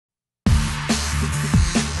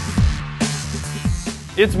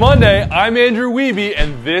It's Monday, I'm Andrew Wiebe,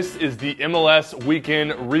 and this is the MLS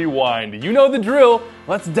Weekend Rewind. You know the drill,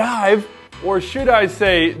 let's dive, or should I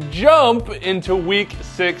say jump, into Week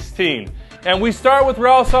 16. And we start with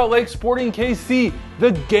Real Salt Lake Sporting KC,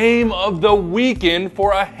 the game of the weekend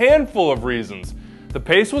for a handful of reasons. The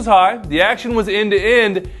pace was high, the action was end to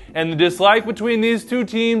end, and the dislike between these two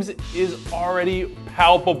teams is already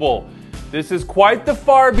palpable. This is quite the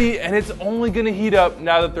Farbie, and it's only going to heat up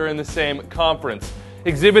now that they're in the same conference.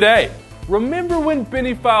 Exhibit A. Remember when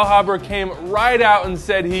Benny Feilhaber came right out and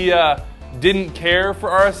said he didn't care for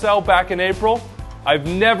RSL back in April? I've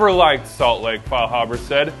never liked Salt Lake, Feilhaber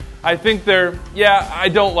said. I think I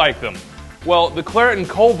don't like them. Well, the Claret and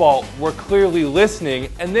Cobalt were clearly listening,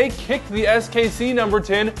 and they kicked the SKC number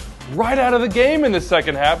 10 right out of the game in the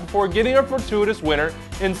second half before getting a fortuitous winner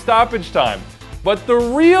in stoppage time. But the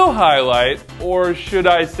real highlight, or should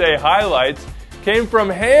I say highlights, came from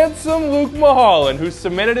handsome Luke Mulholland, who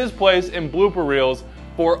cemented his place in blooper reels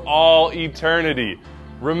for all eternity.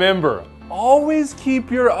 Remember, always keep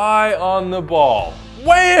your eye on the ball.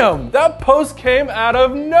 Wham! That post came out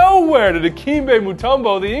of nowhere to Dikembe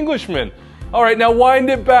Mutombo, the Englishman. All right, now wind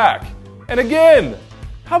it back. And again,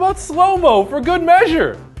 how about slow-mo for good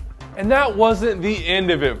measure? And that wasn't the end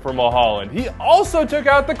of it for Mulholland. He also took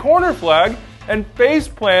out the corner flag and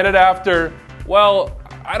face-planted after, well,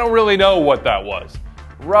 I don't really know what that was.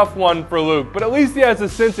 Rough one for Luke, but at least he has a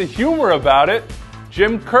sense of humor about it.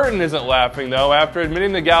 Jim Curtin isn't laughing, though, after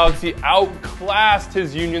admitting the Galaxy outclassed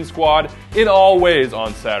his Union squad in all ways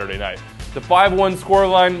on Saturday night. The 5-1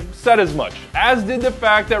 scoreline said as much, as did the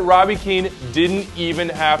fact that Robbie Keane didn't even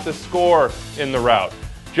have to score in the rout.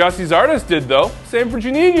 Jussi Zardes did, though. Same for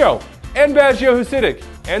Juninho, and Baggio Husidic,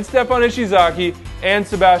 and Stefan Ishizaki, and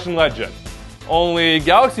Sebastian Ledja. Only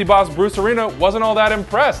Galaxy boss Bruce Arena wasn't all that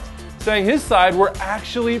impressed, saying his side were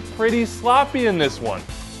actually pretty sloppy in this one.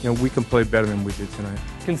 You know, we can play better than we did tonight.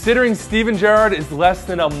 Considering Steven Gerrard is less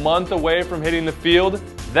than a month away from hitting the field,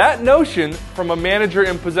 that notion from a manager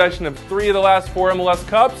in possession of 3 of the last 4 MLS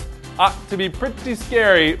Cups ought to be pretty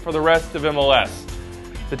scary for the rest of MLS.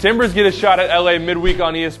 The Timbers get a shot at LA midweek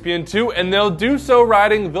on ESPN2, and they'll do so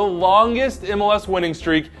riding the longest MLS winning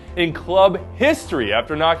streak in club history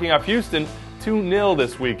after knocking off Houston 2-0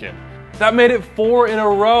 this weekend. That made it 4 in a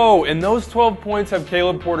row, and those 12 points have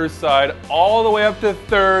Caleb Porter's side all the way up to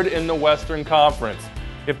 3rd in the Western Conference.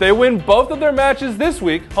 If they win both of their matches this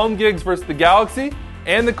week, home gigs versus the Galaxy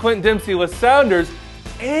and the Clint Dempsey-less Sounders,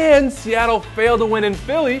 and Seattle fail to win in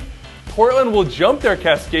Philly, Portland will jump their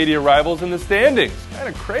Cascadia rivals in the standings. Kind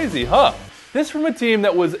of crazy, huh? This from a team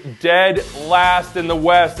that was dead last in the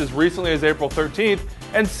West as recently as April 13th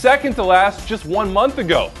and second to last just 1 month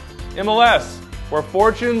ago. MLS, where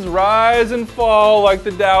fortunes rise and fall like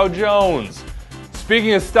the Dow Jones.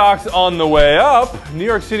 Speaking of stocks on the way up, New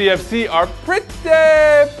York City FC are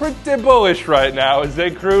pretty bullish right now as they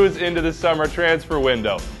cruise into the summer transfer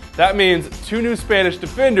window. That means 2 new Spanish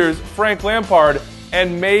defenders, Frank Lampard,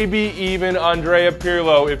 and maybe even Andrea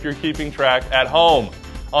Pirlo if you're keeping track at home.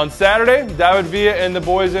 On Saturday, David Villa and the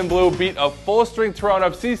boys in blue beat a full-strength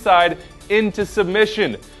Toronto FC side into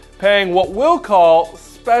submission, paying what we'll call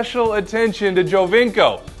special attention to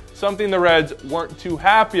Jovinko, something the Reds weren't too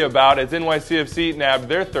happy about as NYCFC nabbed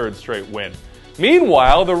their 3rd straight win.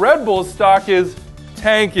 Meanwhile, the Red Bulls stock is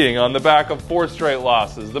tanking on the back of 4 straight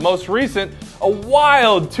losses. The most recent, a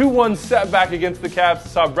wild 2-1 setback against the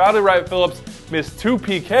Caps, saw Bradley Wright Phillips miss 2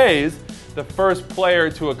 PKs, the first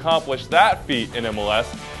player to accomplish that feat in MLS,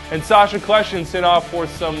 and Sasha Kleshin sent off for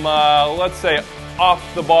some, let's say,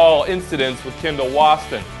 off-the-ball incidents with Kendall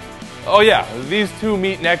Waston. Oh yeah, these two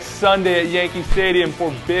meet next Sunday at Yankee Stadium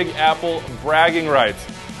for Big Apple bragging rights.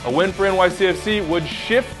 A win for NYCFC would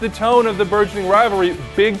shift the tone of the burgeoning rivalry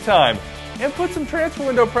big time and put some transfer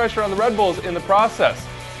window pressure on the Red Bulls in the process.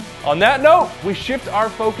 On that note, we shift our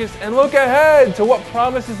focus and look ahead to what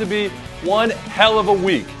promises to be one hell of a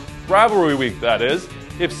week. Rivalry week, that is.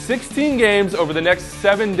 If 16 games over the next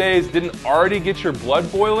 7 days didn't already get your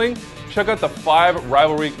blood boiling, check out the 5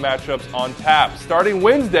 rivalry week matchups on tap, starting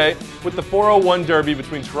Wednesday with the 401 derby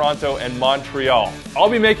between Toronto and Montreal. I'll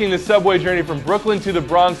be making the subway journey from Brooklyn to the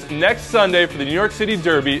Bronx next Sunday for the New York City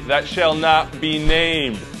derby that shall not be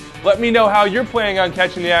named. Let me know how you're planning on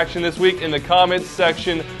catching the action this week in the comments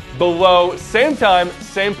section below. Same time,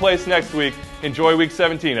 same place next week. Enjoy Week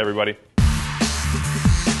 17, everybody.